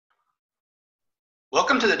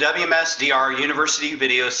Welcome to the WMSDR University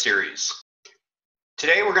Video Series.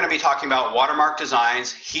 Today we're going to be talking about Watermark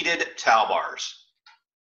Designs Heated Towel Bars.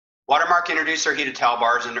 Watermark introduced their heated towel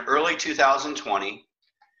bars in early 2020,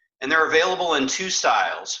 and they're available in two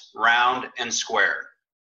styles, round and square.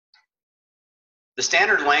 The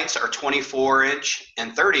standard lengths are 24-inch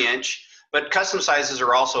and 30-inch, but custom sizes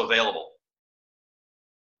are also available.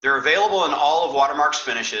 They're available in all of Watermark's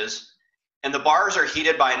finishes, and the bars are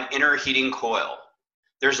heated by an inner heating coil.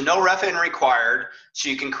 There's no rough-in required, so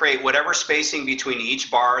you can create whatever spacing between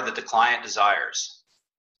each bar that the client desires.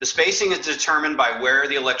 The spacing is determined by where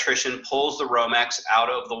the electrician pulls the Romex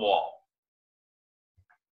out of the wall.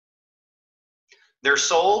 They're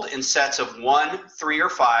sold in sets of 1, 3, or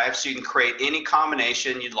 5, so you can create any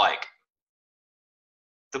combination you'd like.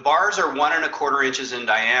 The bars are 1 1/4 inches in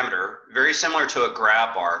diameter, very similar to a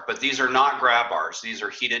grab bar, but these are not grab bars. These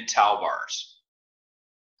are heated towel bars.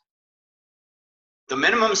 The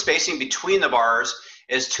minimum spacing between the bars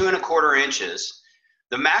is 2 1/4 inches.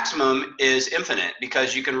 The maximum is infinite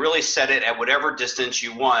because you can really set it at whatever distance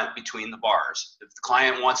you want between the bars. If the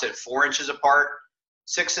client wants it 4 inches apart,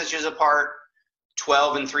 6 inches apart,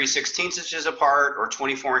 12 3/16 inches apart, or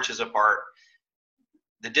 24 inches apart,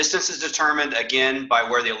 the distance is determined again by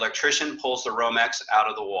where the electrician pulls the Romex out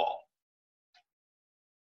of the wall.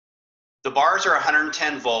 The bars are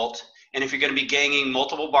 110 volt. And if you're going to be ganging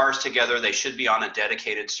multiple bars together, they should be on a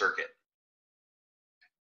dedicated circuit.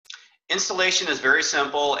 Installation is very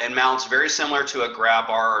simple and mounts very similar to a grab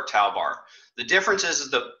bar or towel bar. The difference is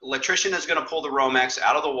the electrician is going to pull the Romex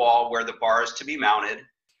out of the wall where the bar is to be mounted.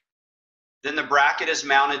 Then the bracket is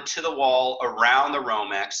mounted to the wall around the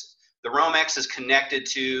Romex. The Romex is connected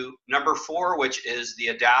to number 4, which is the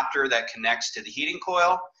adapter that connects to the heating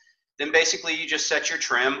coil. Then basically you just set your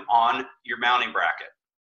trim on your mounting bracket.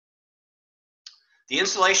 The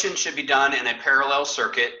installation should be done in a parallel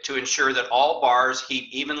circuit to ensure that all bars heat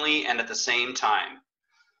evenly and at the same time.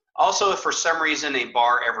 Also, if for some reason a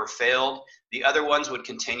bar ever failed, the other ones would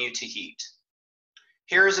continue to heat.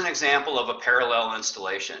 Here is an example of a parallel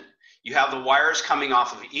installation. You have the wires coming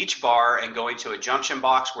off of each bar and going to a junction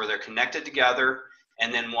box where they're connected together,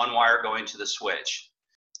 and then one wire going to the switch.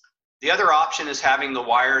 The other option is having the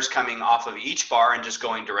wires coming off of each bar and just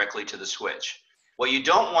going directly to the switch. What you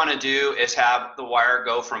don't want to do is have the wire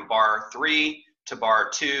go from bar 3 to bar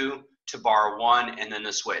 2 to bar 1 and then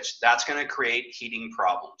the switch. That's going to create heating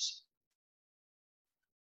problems.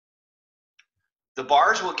 The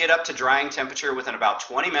bars will get up to drying temperature within about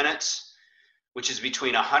 20 minutes, which is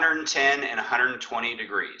between 110 and 120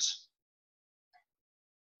 degrees.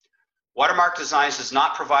 Watermark Designs does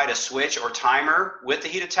not provide a switch or timer with the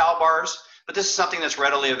heated towel bars, but this is something that's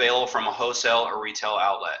readily available from a wholesale or retail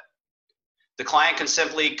outlet. The client can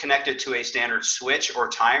simply connect it to a standard switch or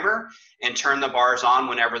timer and turn the bars on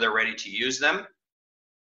whenever they're ready to use them.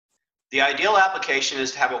 The ideal application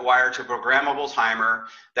is to have it wired to a programmable timer.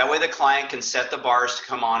 That way the client can set the bars to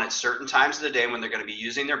come on at certain times of the day when they're going to be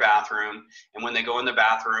using their bathroom, and when they go in the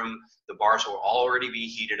bathroom, the bars will already be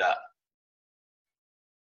heated up.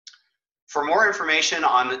 For more information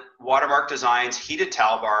on Watermark Designs Heated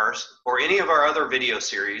Towel Bars or any of our other video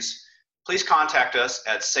series, please contact us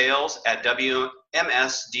at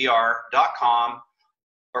sales@WMSDR.com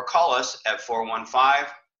or call us at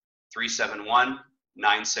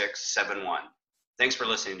 415-371-9671. Thanks for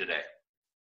listening today.